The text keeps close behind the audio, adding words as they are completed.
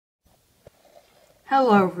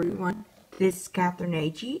Hello everyone, this is Catherine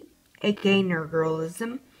Agee, aka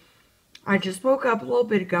Nerdgirlism. I just woke up a little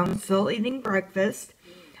bit ago and still eating breakfast.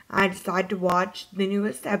 I decided to watch the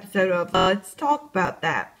newest episode of Let's Talk About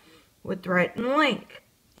That with Rhett and Link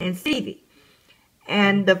and Stevie.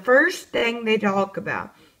 And the first thing they talk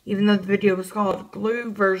about, even though the video was called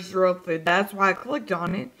Glue versus Real Food, that's why I clicked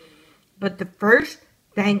on it. But the first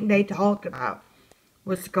thing they talked about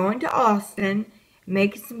was going to Austin,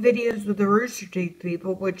 making some videos with the Rooster Teeth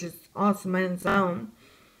people, which is awesome in its own.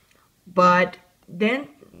 But then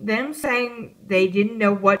them saying they didn't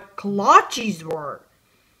know what kolaches were.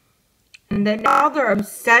 And then now they're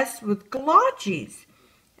obsessed with kolaches.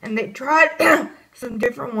 And they tried some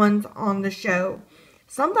different ones on the show.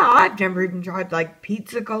 Some that I've never even tried, like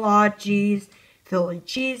pizza kolaches, Philly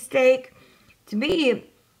cheesesteak. To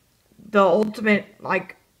me, the ultimate,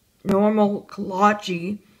 normal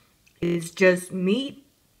kolache is just meat,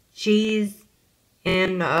 cheese,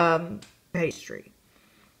 and pastry.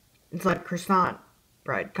 It's like croissant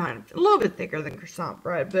bread, kind of. A little bit thicker than croissant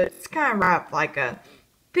bread, but it's kind of wrapped like a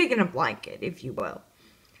pig in a blanket, if you will.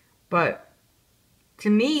 But to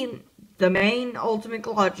me, the main ultimate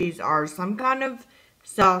kolaches are some kind of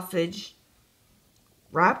sausage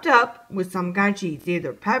wrapped up with some kind of cheese.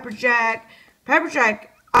 Either pepper jack. My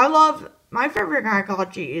favorite kind of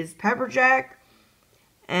kolache is pepper jack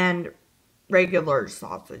and regular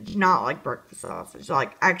sausage, not like breakfast sausage,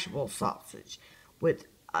 like actual sausage with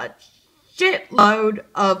a shitload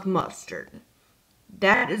of mustard.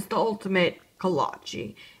 That is the ultimate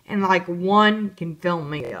kolache, and like one can fill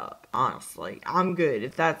me up, honestly. I'm good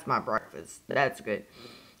if that's my breakfast. That's good.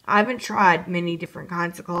 I haven't tried many different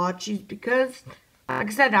kinds of kolaches because, like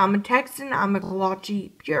I said, I'm a Texan, I'm a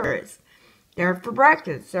kolache purist. They're for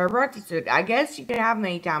breakfast. They're breakfast food. I guess you can have them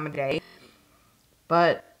any time of day,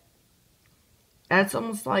 but that's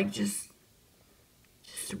almost like just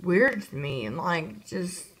weird to me. And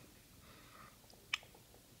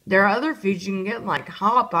there are other foods you can get, like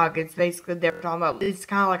Hot Pockets. Basically, they were talking about it's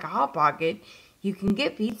kind of like a Hot Pocket. You can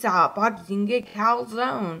get pizza Hot Pockets. You can get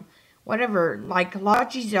calzone, whatever. Like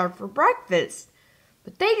kolaches are for breakfast,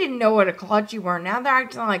 but they didn't know what a kolache were. Now they're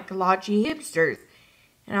acting like kolache hipsters,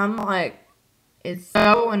 and I'm like, it's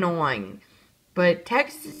so annoying. But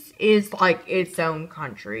Texas is like its own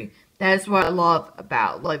country. That's what I love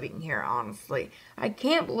about living here, honestly. I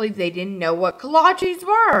can't believe they didn't know what kolaches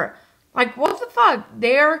were. Like, what the fuck?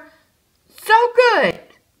 They're so good.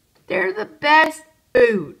 They're the best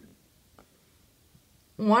food.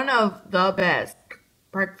 One of the best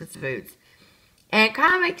breakfast foods. And it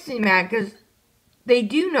kind of makes me mad because they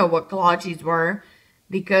do know what kolaches were.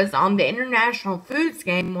 Because on the International Foods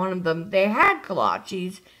game, one of them, they had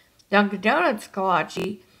kolaches. Dunkin' Donuts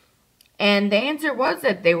kolache. And the answer was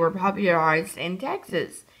that they were popularized in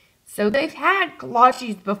Texas. So they've had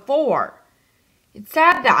kolaches before. It's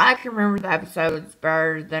sad that I can remember the episodes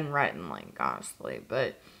better than Rhett and Link, honestly.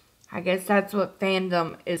 But I guess that's what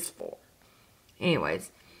fandom is for.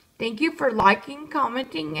 Anyways, thank you for liking,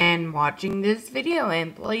 commenting, and watching this video.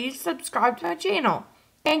 And please subscribe to my channel.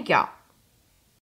 Thank y'all.